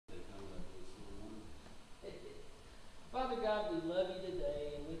we love you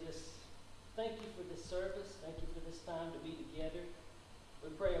today, and we just thank you for this service. Thank you for this time to be together. We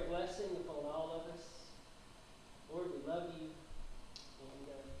pray a blessing upon all of us. Lord, we love you. And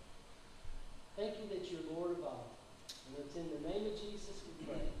thank you that you're Lord of all. And it's in the name of Jesus we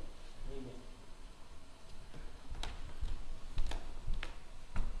pray. Amen.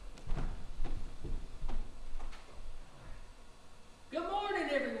 Good morning,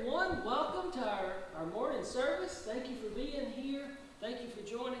 everyone. Welcome to our morning service. Thank you for being here. Thank you for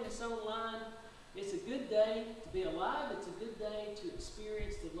joining us online. It's a good day to be alive. It's a good day to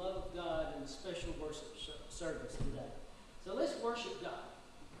experience the love of God in a special worship service today. So let's worship God.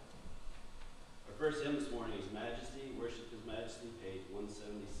 Our first hymn this morning is Majesty, Worship His Majesty, page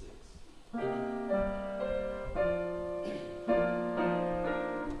 176.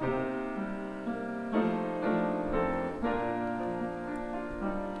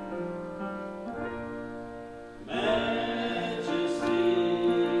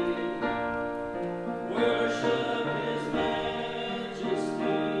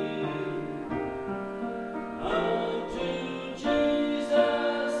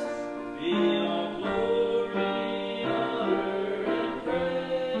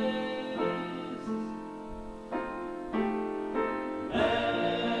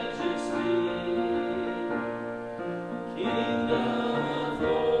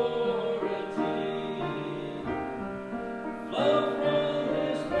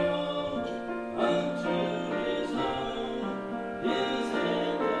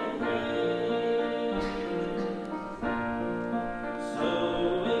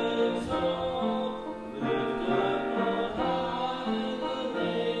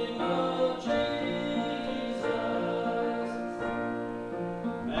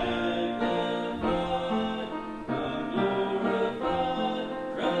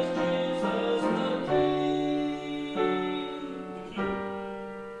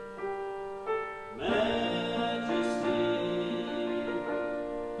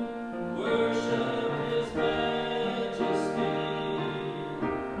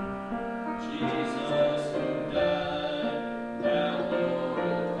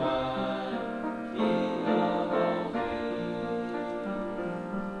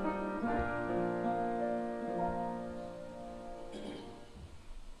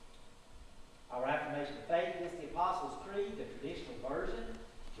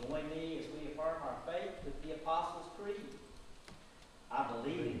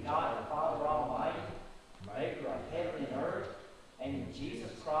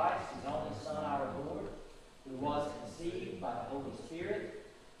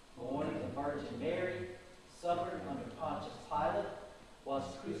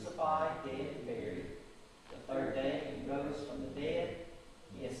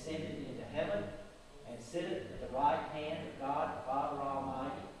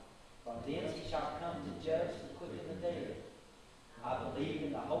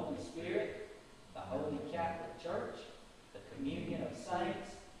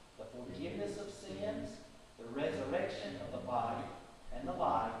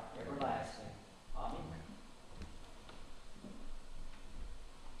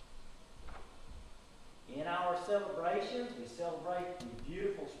 Celebrations, we celebrate the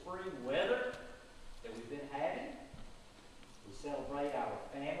beautiful spring weather that we've been having. We celebrate our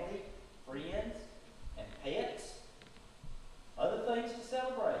family, friends, and pets. Other things to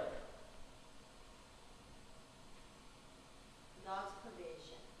celebrate. God's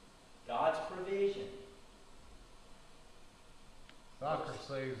provision. God's provision. Soccer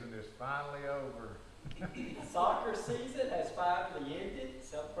season is finally over. Soccer season has finally ended.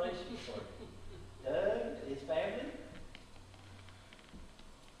 Celebration for Doug and his family.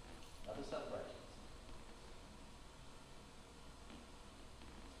 Other celebrations.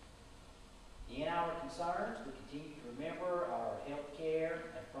 In our concerns, we continue to remember our healthcare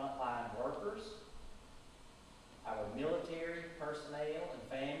and frontline workers, our military personnel and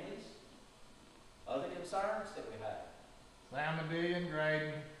families. Other concerns that we have. Sam and Dillian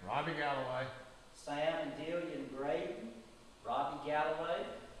Graydon, Robbie Galloway. Sam and Dillian Graydon, Robbie Galloway.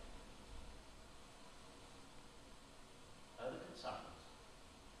 Other concerns.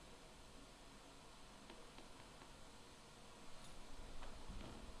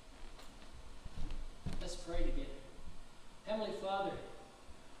 Let's pray together. Heavenly Father,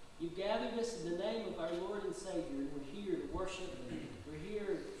 you've gathered us in the name of our Lord and Savior, and we're here to worship. We're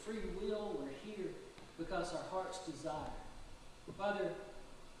here free will. We're here because our hearts desire. Father,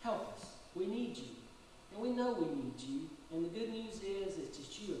 help us. We need you. And we know we need you. And the good news is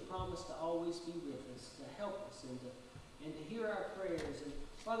that you have promised to always be with us, to help us, and to hear our prayers. And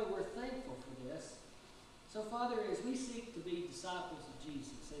Father, we're thankful for this. So, Father, as we seek to be disciples of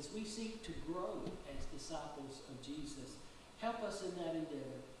Jesus, as we seek to grow as disciples of Jesus, help us in that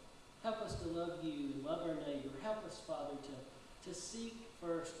endeavor. Help us to love you and love our neighbor. Help us, Father, to seek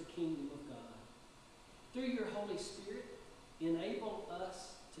first the kingdom of God. Through your Holy Spirit, enable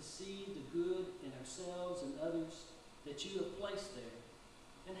us to see the good in ourselves and others that you have placed there.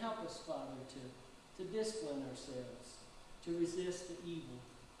 And help us, Father, to discipline ourselves, to resist the evil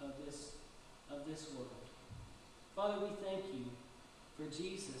of this world. Father, we thank you for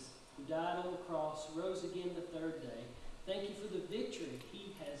Jesus, who died on the cross, rose again the third day. Thank you for the victory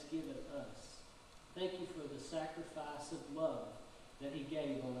he has given us. Thank you for the sacrifice of love that he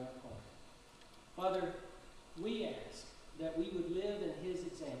gave on our part. Father, we ask that we would live in his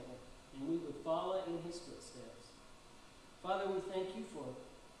example and we would follow in his footsteps. Father, we thank you for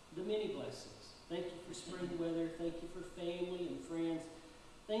the many blessings. Thank you for spring weather. Thank you for family and friends.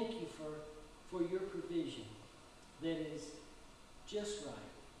 Thank you for your provision that is just right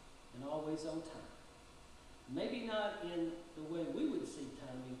and always on time. Maybe not in the way we would see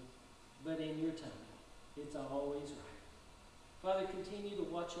timing, but in your timing. It's always right. Father, continue to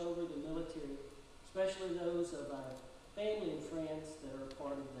watch over the military, especially those of our family and friends that are a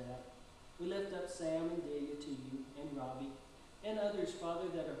part of that. We lift up Sam and Delia to you, and Robbie, and others, Father,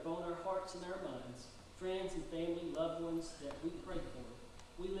 that are upon our hearts and our minds, friends and family, loved ones that we pray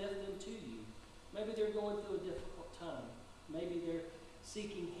for. We lift them to you. Maybe they're going through a difficult time. Maybe they're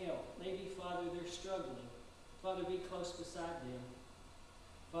seeking help. Maybe, Father, they're struggling. Father, be close beside them.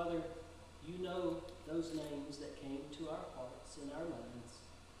 Father, you know those names that came to our hearts and our minds,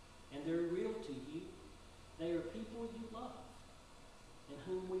 and they're real to you. They are people you love and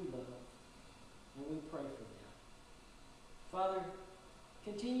whom we love, and we pray for them. Father,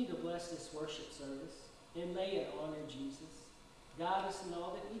 continue to bless this worship service, and may it honor Jesus. Guide us in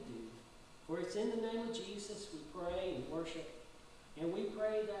all that we do. For it's in the name of Jesus we pray and worship. And we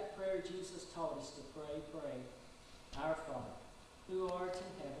pray that prayer Jesus taught us to pray. Our Father, who art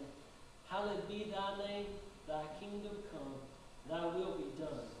in heaven, hallowed be thy name, thy kingdom come, thy will be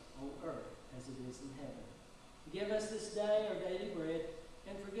done on earth as it is in heaven. Give us this day our daily bread,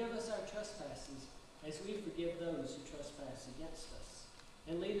 and forgive us our trespasses, as we forgive those who trespass against us.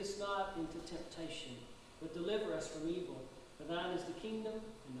 And lead us not into temptation, but deliver us from evil. For thine is the kingdom,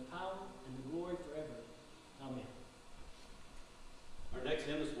 and the power, and the glory forever. Amen. Our next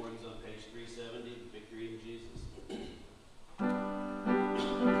hymn this morning is on page 370, Victory in Jesus.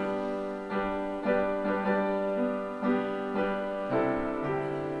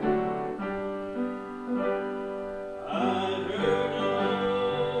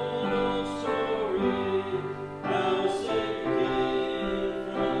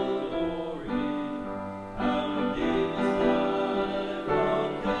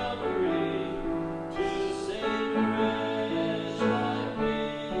 Calvary.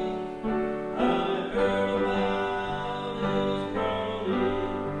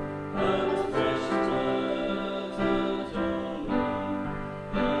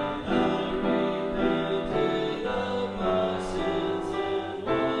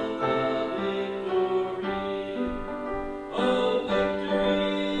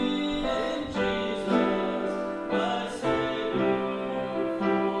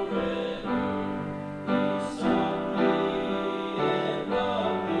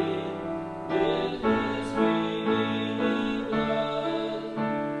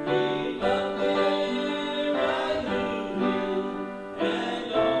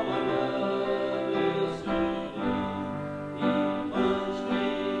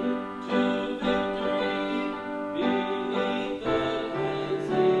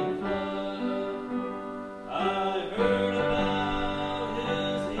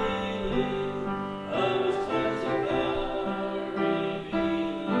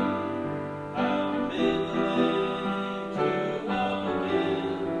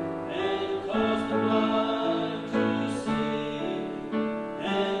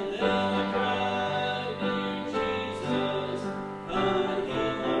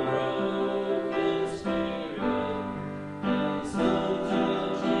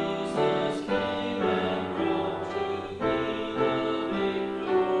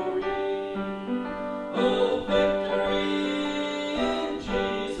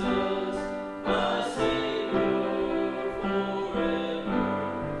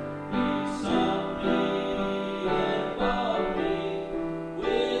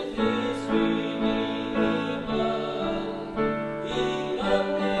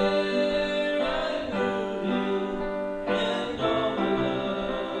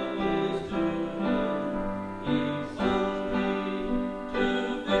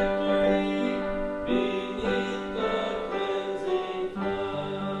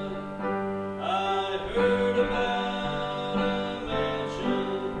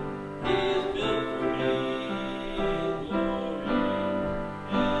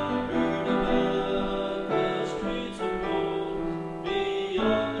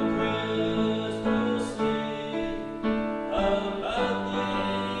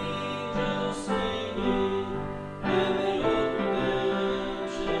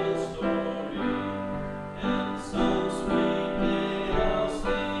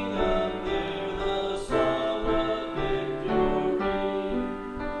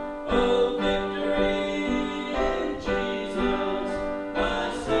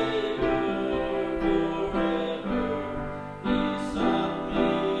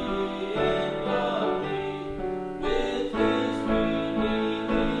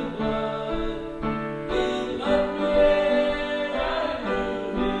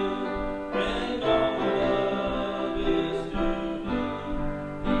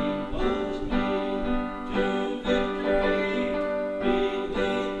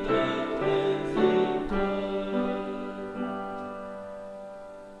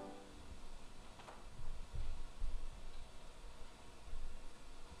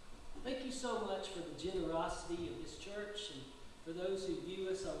 for those who view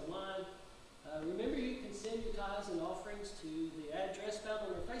us online. Remember, you can send your tithes and offerings to the address found on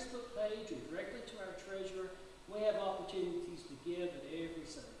our Facebook page or directly to our treasurer. We have opportunities to give at every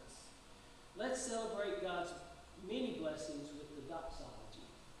service. Let's celebrate God's many blessings with the doxology.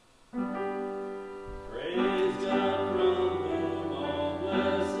 Praise God from whom all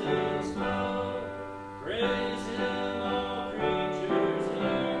blessings flow. Praise Him, all creatures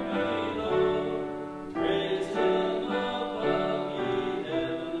here below. Praise Him above, ye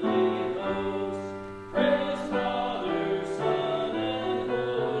heavenly hosts. Praise Father, Son, and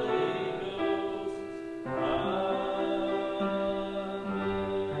Holy Ghost. Amen.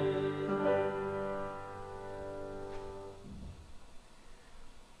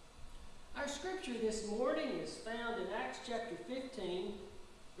 Our scripture this morning is found in Acts chapter 15,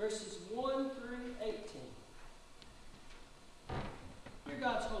 verses 1 through 18. Hear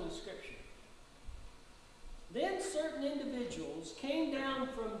God's holy scripture. Then certain individuals came down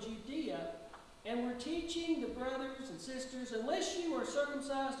from Judea and were teaching the brothers and sisters, unless you are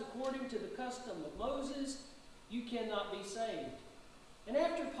circumcised according to the custom of Moses, you cannot be saved. And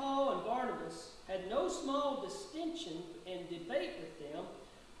after Paul and Barnabas had no small distinction and debate with them,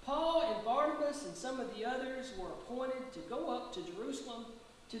 Paul and Barnabas and some of the others were appointed to go up to Jerusalem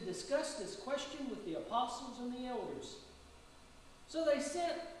to discuss this question with the apostles and the elders. So they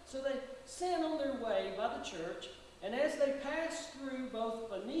sent on their way by the church, and as they passed through both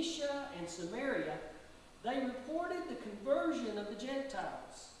Phoenicia and Samaria, they reported the conversion of the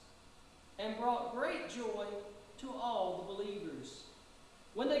Gentiles and brought great joy to all the believers.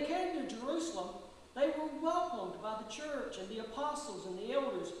 When they came to Jerusalem, they were welcomed by the church and the apostles and the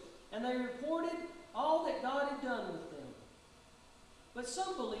elders, and they reported all that God had done with them. But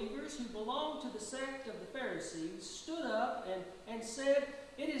some believers who belonged to the sect of the Pharisees stood up and said,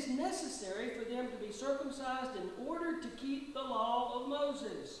 "It is necessary for them to be circumcised in order to keep the law of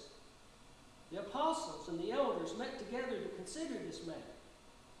Moses." The apostles and the elders met together to consider this matter.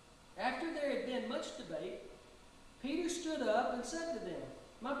 After there had been much debate, Peter stood up and said to them,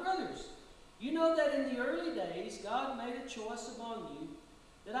 "My brothers, you know that in the early days God made a choice among you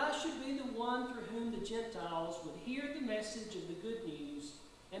that I should be the one through whom the Gentiles would hear the message of the good news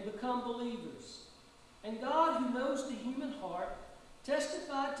and become believers. And God, who knows the human heart,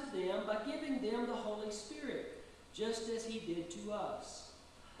 testified to them by giving them the Holy Spirit, just as He did to us.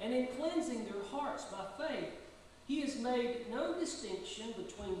 And in cleansing their hearts by faith, He has made no distinction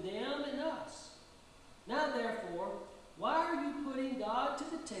between them and us. Now therefore, why are you putting God to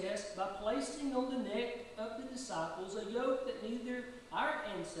the test by placing on the neck of the disciples a yoke that neither our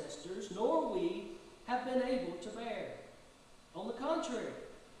ancestors nor we have been able to bear? On the contrary,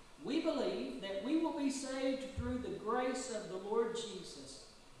 we believe that we will be saved through the grace of the Lord Jesus,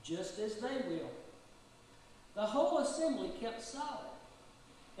 just as they will." The whole assembly kept silent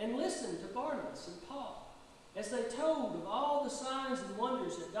and listened to Barnabas and Paul as they told of all the signs and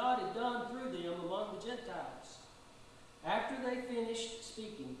wonders that God had done through them among the Gentiles. After they finished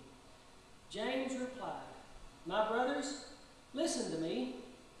speaking, James replied, "My brothers, listen to me.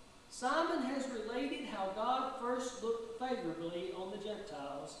 Simon has related how God first looked favorably on the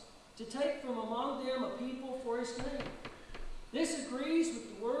Gentiles to take from among them a people for His name. This agrees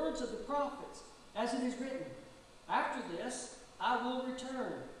with the words of the prophets, as it is written, 'After this I will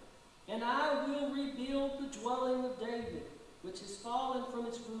return, and I will rebuild the dwelling of David, which has fallen from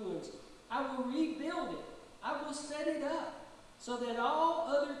its ruins. I will rebuild it. I will set it up, so that all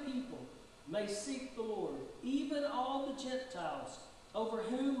other people may seek the Lord, even all the Gentiles over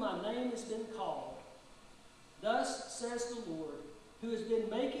whom my name has been called. Thus says the Lord, who has been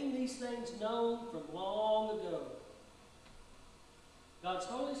making these things known from long ago.'" God's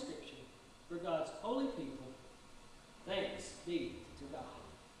holy scripture for God's holy people. Thanks be to God.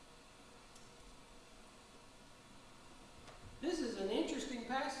 This is an interesting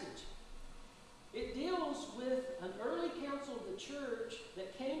passage. It deals with an early council of the church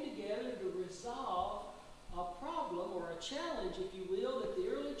that came together to resolve a problem or a challenge, if you will, that the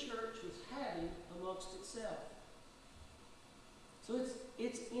early church was having amongst itself. So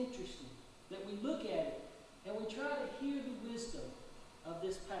it's interesting that we look at it and we try to hear the wisdom of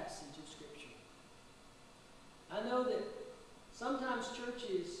this passage of Scripture. I know that sometimes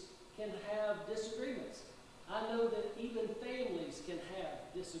churches can have disagreements. I know that even families can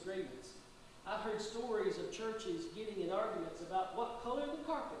have disagreements. I've heard stories of churches getting in arguments about what color the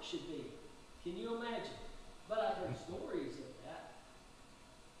carpet should be. Can you imagine? But I've heard stories of that.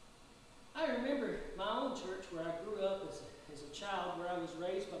 I remember my own church where I grew up as a child, where I was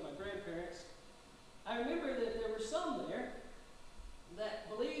raised by my grandparents. I remember that there were some there that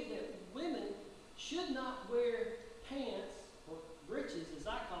believed that women should not wear pants or britches, as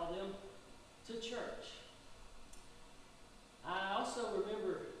I call them, to church. I also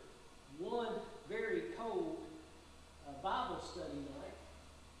remember one very cold Bible study night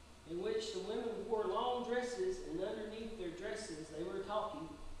in which the women wore long dresses, and underneath their dresses they were talking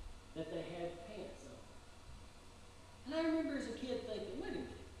that they had pants on. And I remember as a kid thinking, wait a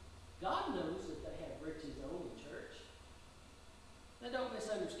minute, God knows that they have britches on in church. Now don't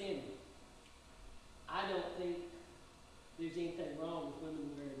misunderstand me. I don't think there's anything wrong with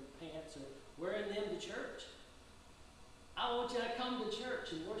women wearing pants or wearing them to church. I want you to come to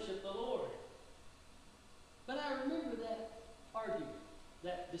church and worship the Lord. But I remember that argument,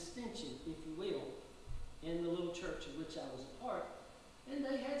 that distinction, if you will, in the little church of which I was a part, and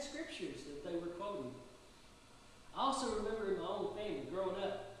they had scriptures that they were quoting. I also remember in my own family, growing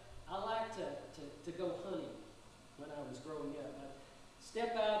up, I liked to go hunting when I was growing up. I'd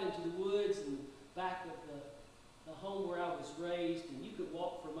step out into the woods and back of the home where I was raised, and you could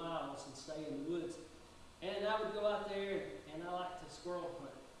walk for miles and stay in the woods. And I would go out there, and I liked to squirrel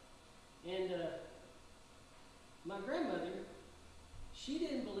hunt. And my grandmother, she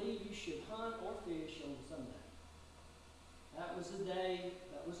didn't believe you should hunt or fish on Sunday. That was the day,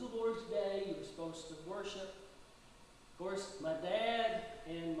 that was the Lord's day. You were supposed to worship. Of course, my dad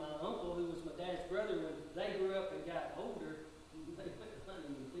and my uncle, who was my dad's brother, when they grew up and got older, they went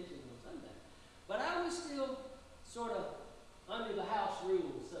hunting and fishing on Sunday. But I was still sort of under the house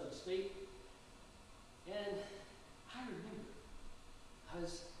rules, so to speak. And I remember,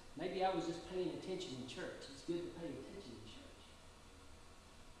 maybe I was just paying attention in church. It's good to pay attention in church.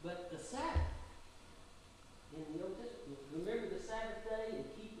 But the Sabbath, in the Old Testament, remember the Sabbath day and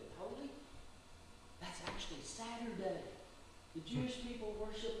keep it holy? That's actually Saturday. The Jewish people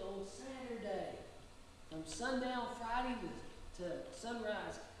worshiped on Saturday, from sundown Friday to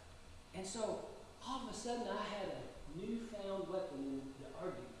sunrise. And so, all of a sudden, I had a newfound weapon to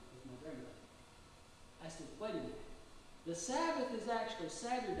argue with my grandmother. I said, wait a minute. The Sabbath is actually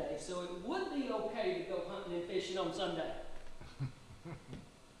Saturday, so it would be okay to go hunting and fishing on Sunday.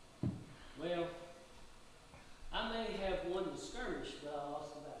 Well, I may have won the skirmish, but I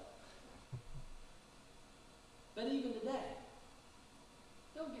lost the battle. But even today,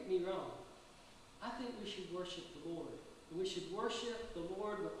 don't get me wrong, I think we should worship the Lord. And we should worship the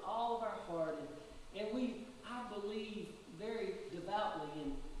Lord with all of our heart. And I believe very devoutly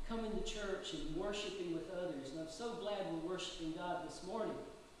in coming to church and worshiping with others. And I'm so glad we're worshiping God this morning.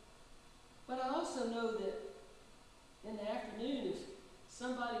 But I also know that in the afternoon, if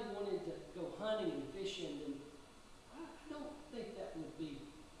somebody wanted to go hunting and fishing, then I don't think that would be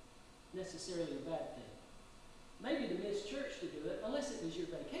necessarily a bad thing. Maybe to miss church to do it, unless it was your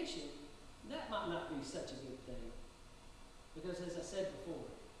vacation, that might not be such a good thing. Because as I said before,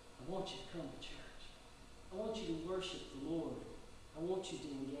 I want you to come to church. I want you to worship the Lord. I want you to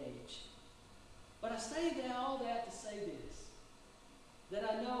engage. But I say all that to say this, that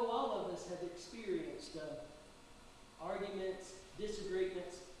I know all of us have experienced arguments,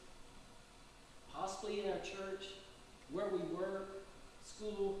 disagreements, possibly in our church, where we work,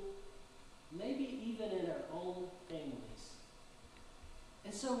 school, maybe even in our own families.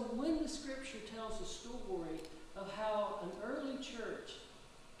 And so when the scripture tells a story of how an early church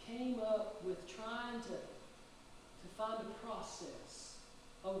came up with trying to find a process,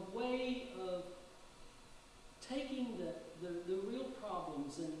 a way of taking the real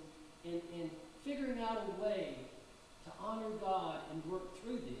problems and figuring out a way to honor God and work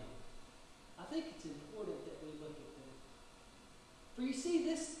through them, I think it's important that we look at them. For you see,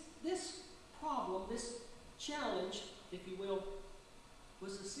 this problem, this challenge, if you will,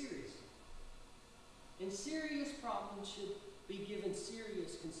 was a serious one. And serious problems should be given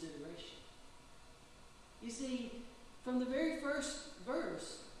serious consideration. You see, from the very first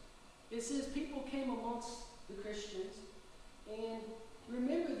verse, it says people came amongst the Christians, and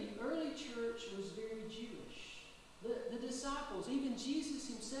remember the early church was very Jewish. The disciples, even Jesus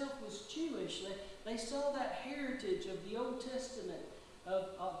himself was Jewish. They saw that heritage of the Old Testament,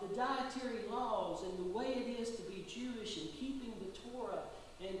 of the dietary laws and the way it is to be Jewish and keeping the Torah,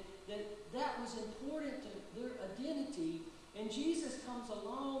 and that was important to their identity. And Jesus comes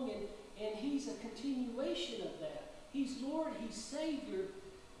along and he's a continuation of that. He's Lord, he's Savior,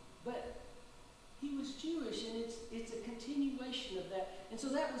 but he was Jewish, and it's a continuation of that. And so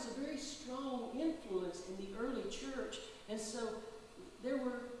that was a very strong influence in the early church. And so there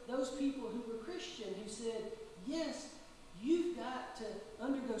were those people who were Christian who said, yes, you've got to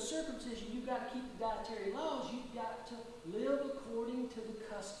undergo circumcision, you've got to keep the dietary laws, you've got to live according to the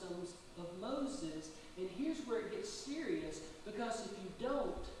customs of Moses. And here's where it gets serious, because if you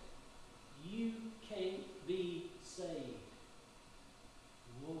don't, you can't be saved.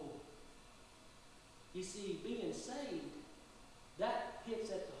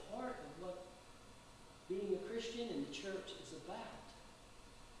 hits at the heart of what being a Christian in the church is about.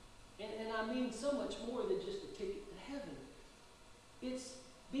 And I mean so much more than just a ticket to heaven. It's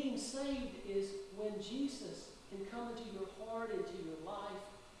being saved is when Jesus can come into your heart, into your life,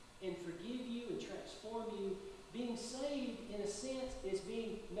 and forgive you and transform you. Being saved, in a sense, is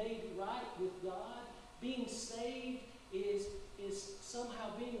being made right with God. Being saved is somehow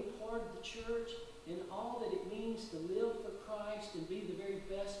being a part of the church and all that it means to live for Christ and be the very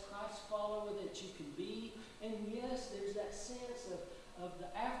best Christ follower that you can be. And yes, there's that sense of the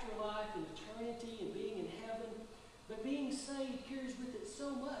afterlife and eternity and being in heaven. But being saved carries with it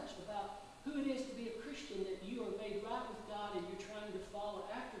so much about who it is to be a Christian, that you are made right with God and you're trying to follow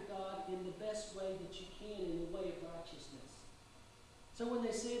after God in the best way that you can, in the way of righteousness. So when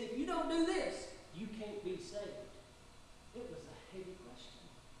they said, if you don't do this, you can't be saved, it was a heavy question.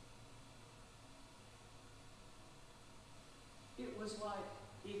 It was like,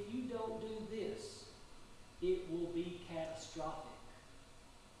 if you don't do this, it will be catastrophic.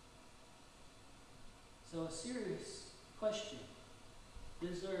 So a serious question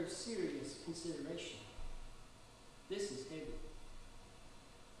deserves serious consideration. This is heavy.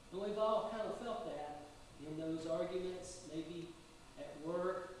 And we've all kind of felt that in those arguments, maybe at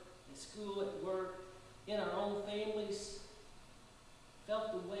work, at school, at work, in our own families.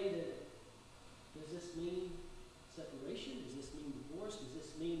 Felt the way that, does this mean separation? Does this mean divorce? Does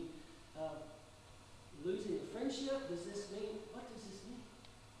this mean losing a friendship? Does this mean, what does this mean?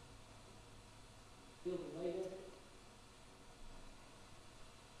 Feel the weight of it?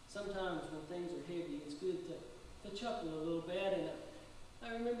 Sometimes when things are heavy, it's good to chuckle a little bit. And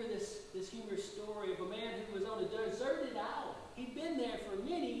I remember this humorous story of a man who was on a deserted island. He'd been there for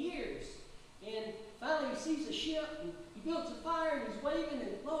many years. And finally he sees a ship, and he builds a fire, and he's waving, and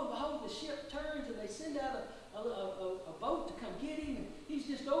lo and behold, the ship turns, and they send out a boat to come get him, and he's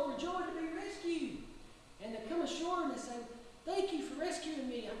just overjoyed to be rescued. And they come ashore, and they say, thank you for rescuing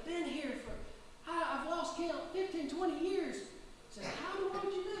me. I've been here I've lost count, 15, 20 years. He says, how in the world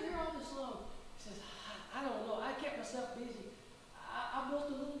did you live here all this long? He says, I don't know. I kept myself busy. I built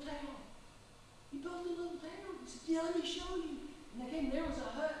a little town. He built a little town. He said, yeah, let me show you. And they came, there was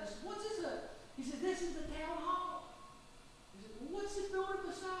a hut. He said, what's this hut? He said, this is the town hall. He said, well, what's this building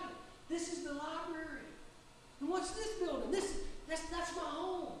beside it? This is the library. And what's this building? That's my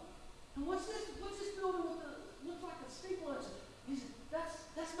home. And what's this building with looks like a steeple? He said,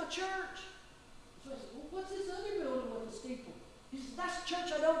 that's my church. So I said, well, what's this other building with a steeple? He says, that's the church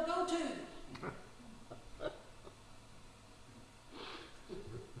I don't go to.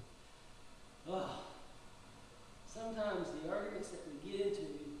 Oh, sometimes the arguments that we get into,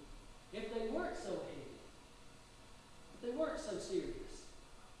 if they weren't so heavy, if they weren't so serious,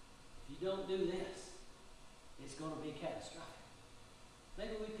 if you don't do this, it's going to be catastrophic.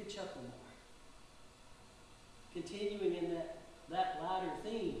 Maybe we could chuckle more. Continuing in that lighter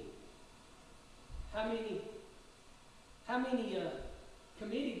theme, how many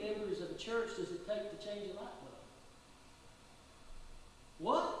committee members of a church does it take to change a light bulb?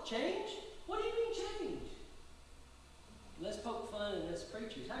 What? Change? What do you mean change? Let's poke fun at us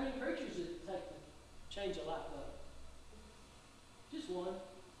preachers. How many preachers does it take to change a light bulb? Just one.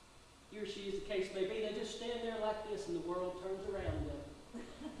 He or she, as the case may be, they just stand there like this and the world turns around them.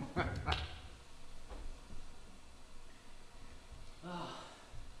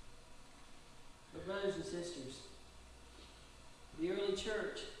 But brothers and sisters, the early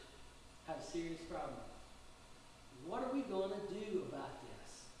church had a serious problem. What are we going to do about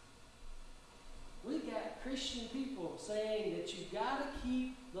this? We've got Christian people saying that you've got to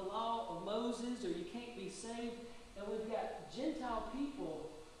keep the law of Moses or you can't be saved. And we've got Gentile people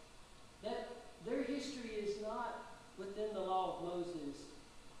that their history is not within the law of Moses.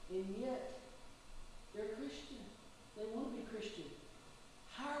 And yet, they're Christian. They want to be Christian.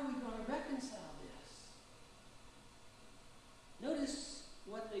 How are we going to reconcile this? Notice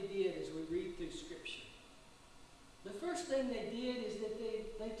what they did as we read through Scripture. The first thing they did is that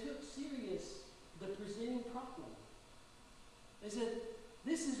they took serious the presenting problem. They said,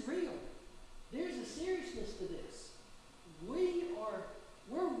 this is real. There's a seriousness to this.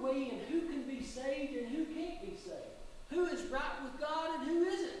 We're weighing who can be saved and who can't be saved. Who is right with God and who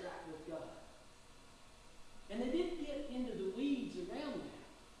isn't right with God. And they didn't get into the weeds around that.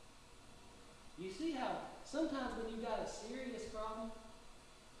 You see how sometimes when you've got a serious problem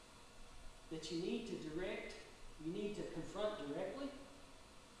that you need to confront directly,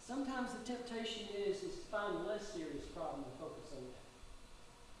 sometimes the temptation is to find a less serious problem and focus on that.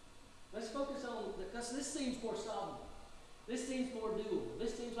 Let's focus on, because this seems more solvable. This seems more doable.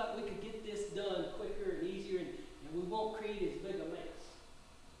 This seems like we could get this done quicker and easier and we won't create as big a mess.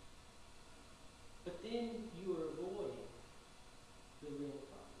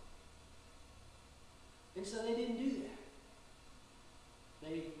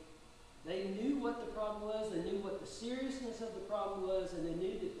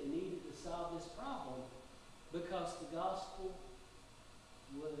 because the gospel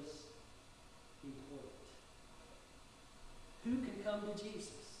was important. Who can come to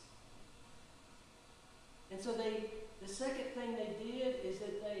Jesus? And so the second thing they did is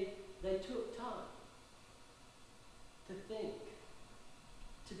that they took time to think,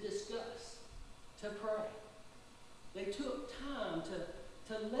 to discuss, to pray. They took time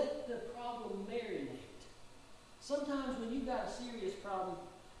to let the problem marinate. Sometimes when you've got a serious problem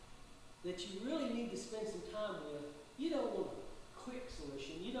that you really need to spend some time with, you don't want a quick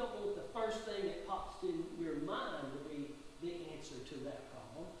solution. You don't want the first thing that pops in your mind to be the answer to that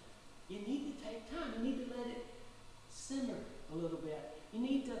problem. You need to take time. You need to let it simmer a little bit. You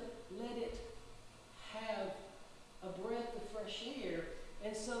need to let it have a breath of fresh air.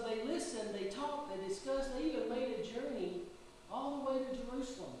 And so they listened, they talked, they discussed, they even made a journey all the way to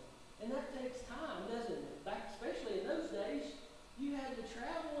Jerusalem. And that takes time, doesn't it? Back, especially in those days, you had to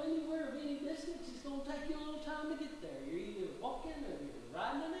travel anywhere of any distance. It's going to take you a little time to get there. You're either walking or you're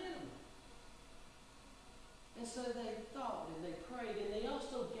riding an animal. And so they thought and they prayed, and they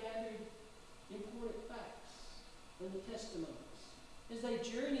also gathered important facts from the testimonies. As they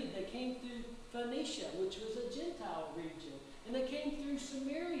journeyed, they came through Phoenicia, which was a Gentile region. And they came through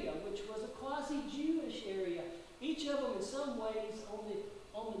Samaria, which was a quasi-Jewish area. Each of them in some ways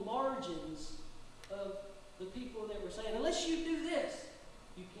on the margins of the people that were saying, unless you do this,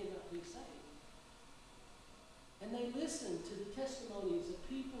 you cannot be saved. And they listened to the testimonies of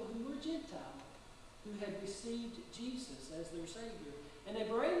people who were Gentile, who had received Jesus as their Savior. And they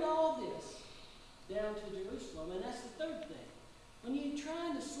bring all this down to Jerusalem. And that's the third thing. When you're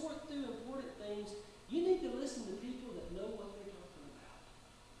trying to sort through important things, you need to listen to people that know what they're talking about.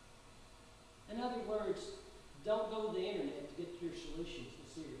 In other words, don't go to the internet to get your solutions to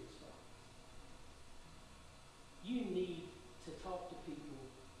serious problems. You need to talk to people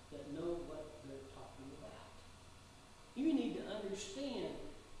that know what they're talking about. You need to understand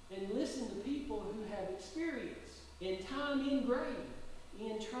and listen to people who have experience and time ingrained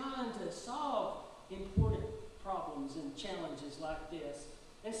in trying to solve important problems and challenges like this.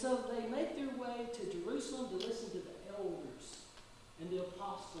 And so they make their way to Jerusalem to listen to the elders and the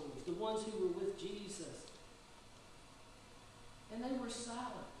apostles, the ones who were with Jesus. And they were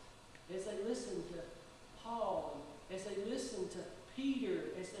silent as they listened to Paul, as they listened to Peter,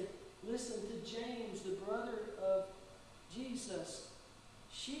 as they listened to James, the brother of Jesus,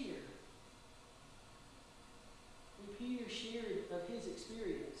 share. And Peter shared of his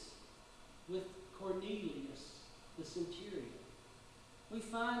experience with Cornelius, the centurion. We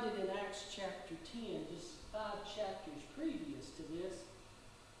find it in Acts chapter 10, just 5 chapters previous to this.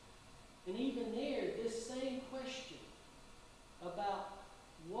 And even there, this same question about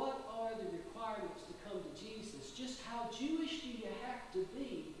what are the requirements to come to Jesus, just how Jewish do you have to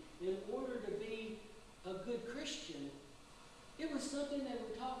be in order to be a good Christian, it was something they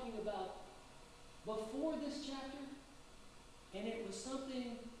were talking about before this chapter, and it was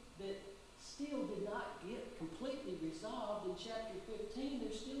something that still did not get completely resolved in chapter 15.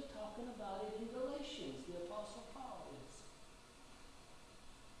 They're still talking about it in Galatians, the Apostle Paul is.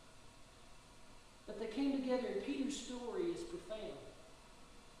 But they came together, and Peter's story is profound.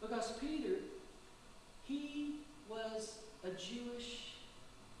 Because Peter, he was a Jewish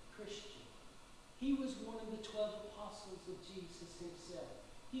Christian. He was one of the 12 apostles of Jesus himself.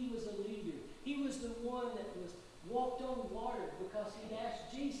 He was a leader. He was the one that was walked on water because he'd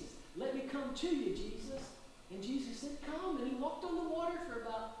asked Jesus, "Let me come to you, Jesus." And Jesus said, "Come." And he walked on the water for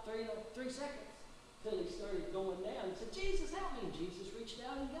about three seconds until he started going down. He said, "Jesus, help me." And Jesus reached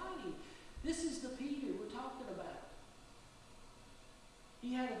out and got him. This is the Peter we're talking about.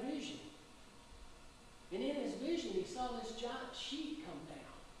 He had a vision. And in his vision, he saw this giant sheet come down.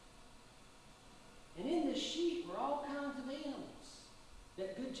 And in this sheet were all kinds of animals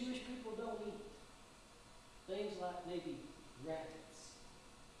that good Jewish people don't eat. Things like maybe rabbits.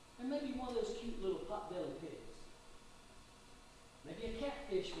 And maybe one of those cute little pot-bellied pigs. Maybe a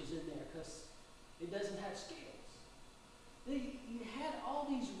catfish was in there because it doesn't have scales. You had all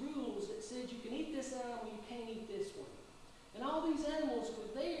these rules that said you can eat this animal, you can't eat this one. And all these animals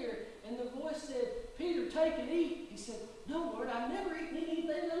were there, and the voice said, "Peter, take and eat." He said, "No, Lord, I've never eaten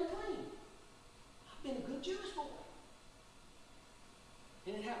anything unclean. I've been a good Jewish boy."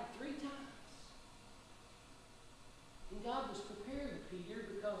 And it happened 3 times. And God was preparing Peter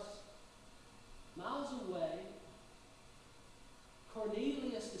because miles away,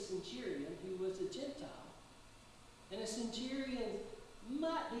 Cornelius the centurion, who was a Gentile, and a centurion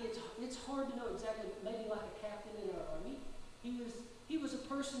might be, it's hard to know exactly, maybe like a captain in our army. He was a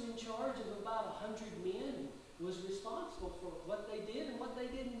person in charge of about 100 men and was responsible for what they did and what they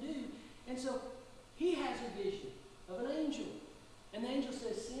didn't do. And so he has a vision of an angel. And the angel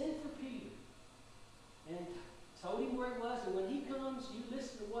says, send for Peter. And told him where he was, and when he comes, you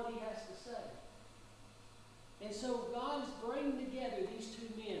listen to what he has to say. And so God is bringing together these two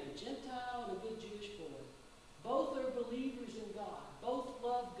men, a Gentile and a good Jewish boy. Both are believers in God. Both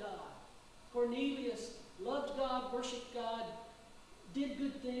love God. Cornelius loved God, worshiped God, did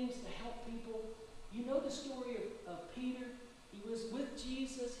good things to help people. You know the story of Peter. He was with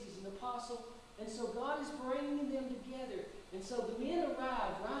Jesus. He's an apostle. And so God is bringing them together. And so the men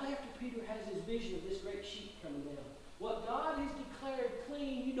arrive right after Peter has his vision of this great sheep coming down. What God has declared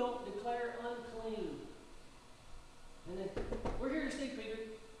clean, you don't declare unclean. And then, we're here to see Peter.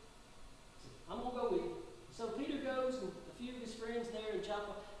 I'm going to go with you. So Peter goes, and a few of his friends there in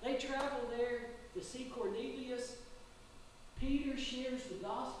Joppa, they travel there to see Cornelius. Peter shares the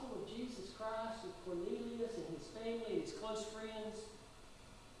gospel of Jesus Christ with Cornelius and his family and his close friends.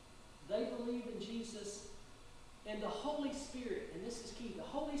 They believe in Jesus. And the Holy Spirit, and this is key, the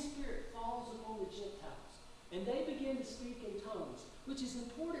Holy Spirit falls upon the Gentiles. And they begin to speak in tongues, which is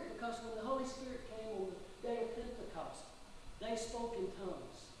important because when the Holy Spirit came on the day of Pentecost, they spoke in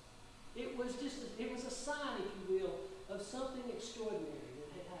tongues. It was a sign, if you will, of something extraordinary that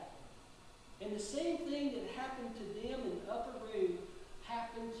had happened. And the same thing that happened to them in the upper room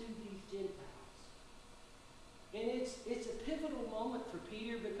happened to these Gentiles. And it's a pivotal moment for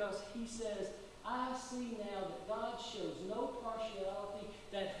Peter because he says, I see now that God shows no partiality,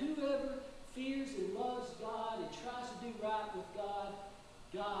 that whoever fears and loves God and tries to do right with God,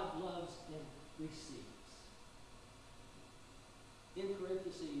 God loves and receives. In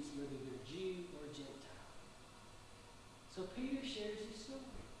parentheses, whether they're Jew or Gentile. So Peter shares his story.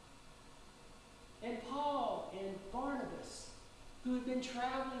 And Paul and Barnabas, who had been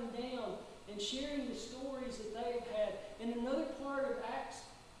traveling down and sharing the stories that they have had. In another part of Acts,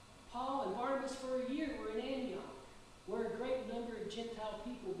 Paul and Barnabas for a year were in Antioch, where a great number of Gentile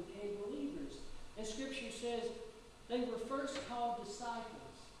people became believers. And Scripture says they were first called disciples.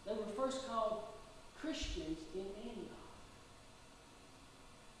 They were first called Christians in Antioch.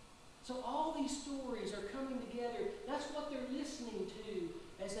 So all these stories are coming together. That's what they're listening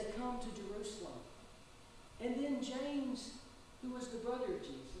to as they come to Jerusalem. And then James, who was the brother of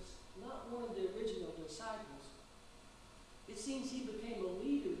Jesus, not one of the original disciples, it seems he became a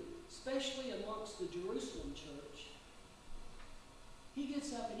leader, especially amongst the Jerusalem church. He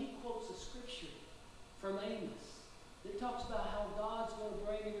gets up and he quotes a scripture from Amos that talks about how God's going to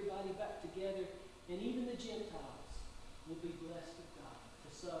bring everybody back together, and even the Gentiles will be blessed of God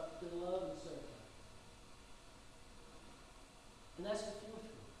to love and serve Him. And that's the fourth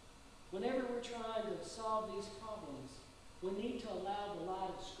one. Whenever we're trying to solve these problems, we need to allow the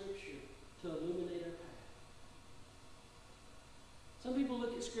light of Scripture to illuminate our path. Some people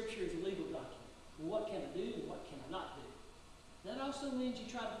look at Scripture as a legal document. Well, what can I do and what can I not do? That also means you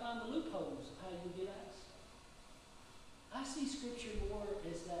try to find the loopholes of how you get out of stuff. I see Scripture more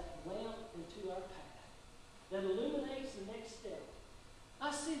as that lamp into our path that illuminates the next step.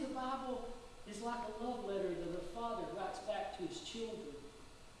 I see the Bible is like a love letter that a father writes back to his children.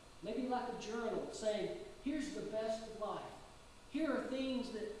 Maybe like a journal saying, here's the best of life. Here are things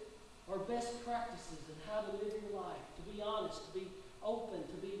that are best practices in how to live your life, to be honest, to be open,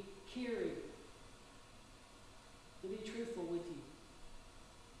 to be caring, to be truthful with you.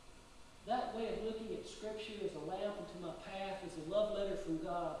 That way of looking at Scripture as a lamp into my path, as a love letter from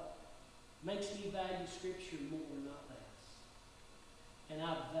God, makes me value Scripture more, not less. And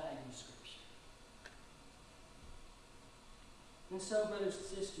I value Scripture. And so, brothers and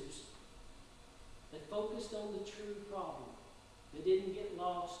sisters, they focused on the true problem. They didn't get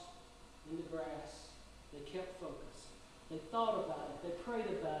lost in the grass. They kept focus. They thought about it. They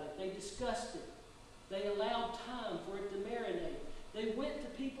prayed about it. They discussed it. They allowed time for it to marinate. They went to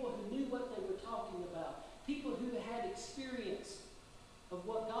people who knew what they were talking about, people who had experience of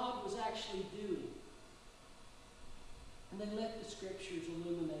what God was actually doing. And they let the Scriptures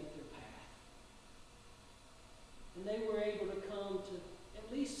illuminate their path. And they were able to come to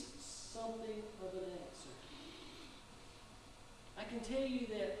at least something of an answer. I can tell you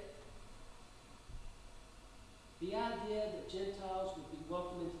that the idea that Gentiles would be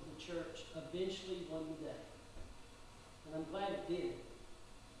welcomed into the church eventually one day. And I'm glad it did.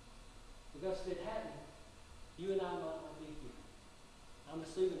 Because if it hadn't, you and I might not be here. I'm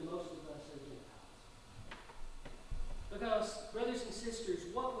assuming most of us are Gentiles. Because, brothers and sisters,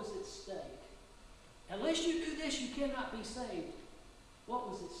 what was at stake? Unless you do this, you cannot be saved. What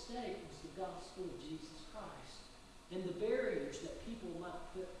was at stake was the gospel of Jesus Christ and the barriers that people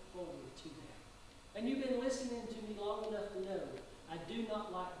might put forward to them. And you've been listening to me long enough to know I do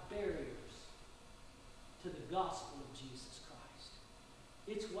not like barriers to the gospel of Jesus Christ.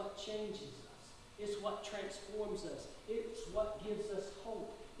 It's what changes us. It's what transforms us. It's what gives us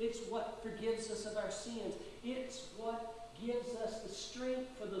hope. It's what forgives us of our sins. It's what gives us the strength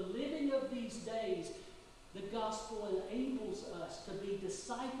for the living of these days. The gospel enables us to be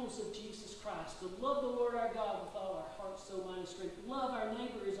disciples of Jesus Christ, to love the Lord our God with all our heart, soul, mind, and strength, love our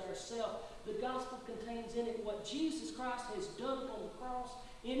neighbor as ourselves. The gospel contains in it what Jesus Christ has done on the cross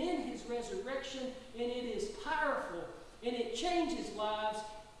and in his resurrection, and it is powerful, and it changes lives.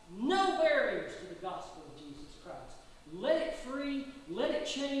 No barriers to the gospel of Jesus Christ. Let it free, let it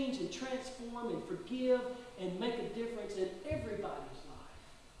change and transform and forgive and make a difference in everybody's life.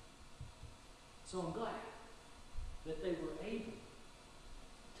 So I'm glad that they were able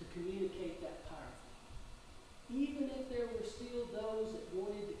to communicate that powerfully, even if there were still those that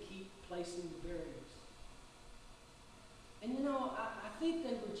wanted to keep placing the barriers. And you know, I think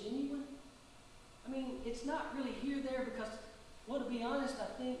they were genuine. I mean, it's not really here there because, well, to be honest, I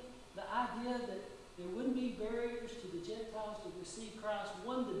think the idea that there wouldn't be barriers to the Gentiles to receive Christ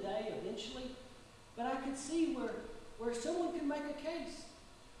won the day eventually. But I could see where someone could make a case.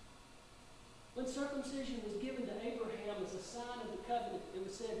 When circumcision was given to Abraham as a sign of the covenant, it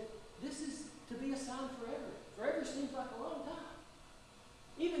was said, this is to be a sign forever. Forever seems like a long time.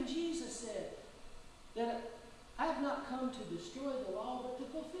 Even Jesus said that I have not come to destroy the law, but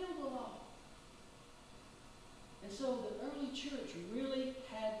to fulfill the law. And so the early church really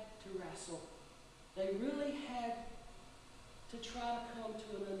had to wrestle. They really had to try to come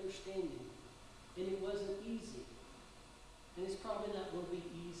to an understanding. And it wasn't easy. And it's probably not going to be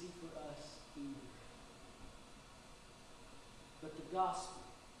easy for us either. But the gospel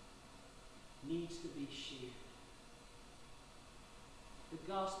needs to be shared.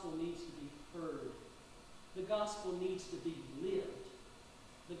 The gospel needs to be heard. The gospel needs to be lived.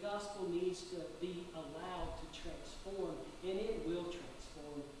 The gospel needs to be allowed to transform, and it will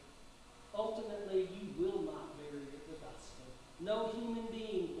transform. Ultimately, you will not bury the gospel. No human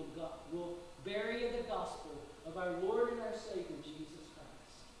being will bury the gospel of our Lord and our Savior, Jesus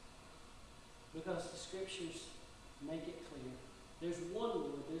Christ. Because the Scriptures make it clear. There's one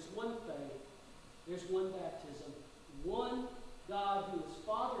Lord, there's one faith, there's one baptism, one God who is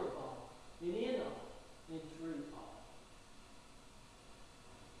Father of all, and in all, and through all.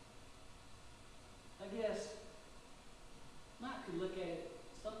 I guess Mike could look at it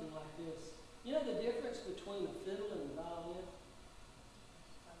something like this. You know the difference between a fiddle and a violin?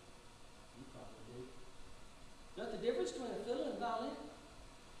 You probably do. You know the difference between a fiddle and a violin?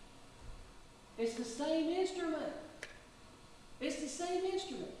 It's the same instrument. It's the same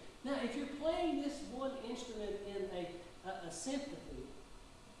instrument. Now, if you're playing this one instrument in a symphony,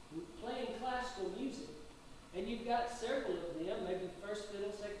 playing classical music, and you've got several of them, maybe first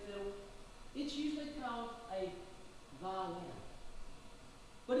fiddle, second fiddle, it's usually called a violin.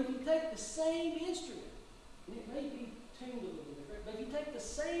 But if you take the same instrument, and it may be tuned a little different, but if you take the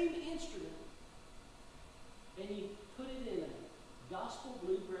same instrument and you put it in a gospel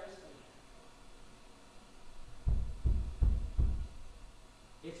bluegrass band,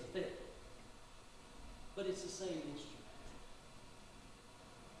 it's a fiddle. But it's the same instrument.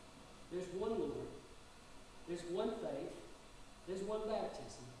 There's one Lord. There's one faith. There's one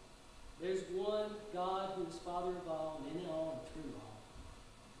baptism. There's one God who is Father of all, and in all, and through all.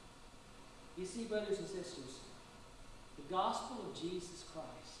 You see, brothers and sisters, the gospel of Jesus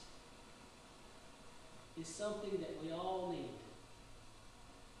Christ is something that we all need.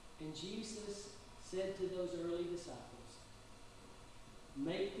 And Jesus said to those early disciples,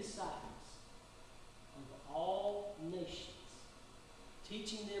 make disciples of all nations,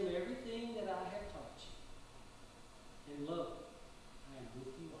 teaching them everything that I have taught you. And lo, I am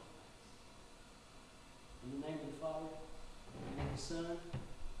with you always. In the name of the Father, and of the Son,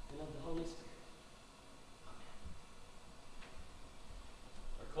 and of the Holy Spirit. Amen.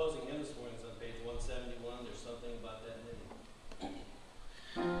 Our closing hymn this morning is on page 171. There's something about that name.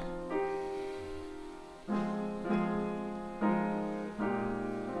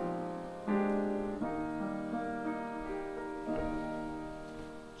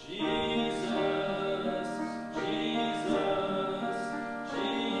 Jesus,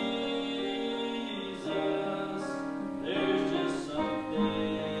 there's just something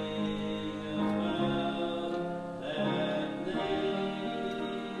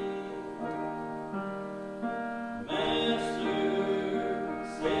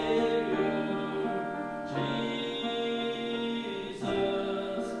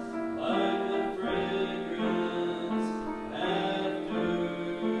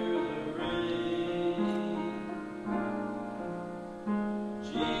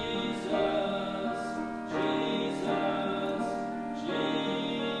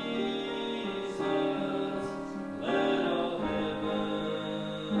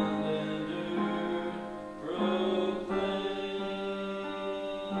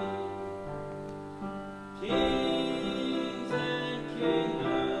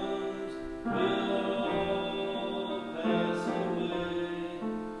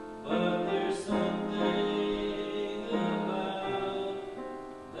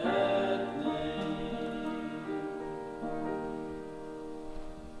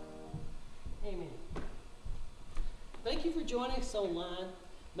joining us online.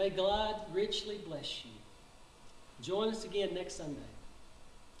 May God richly bless you. Join us again next Sunday.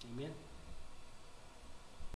 Amen.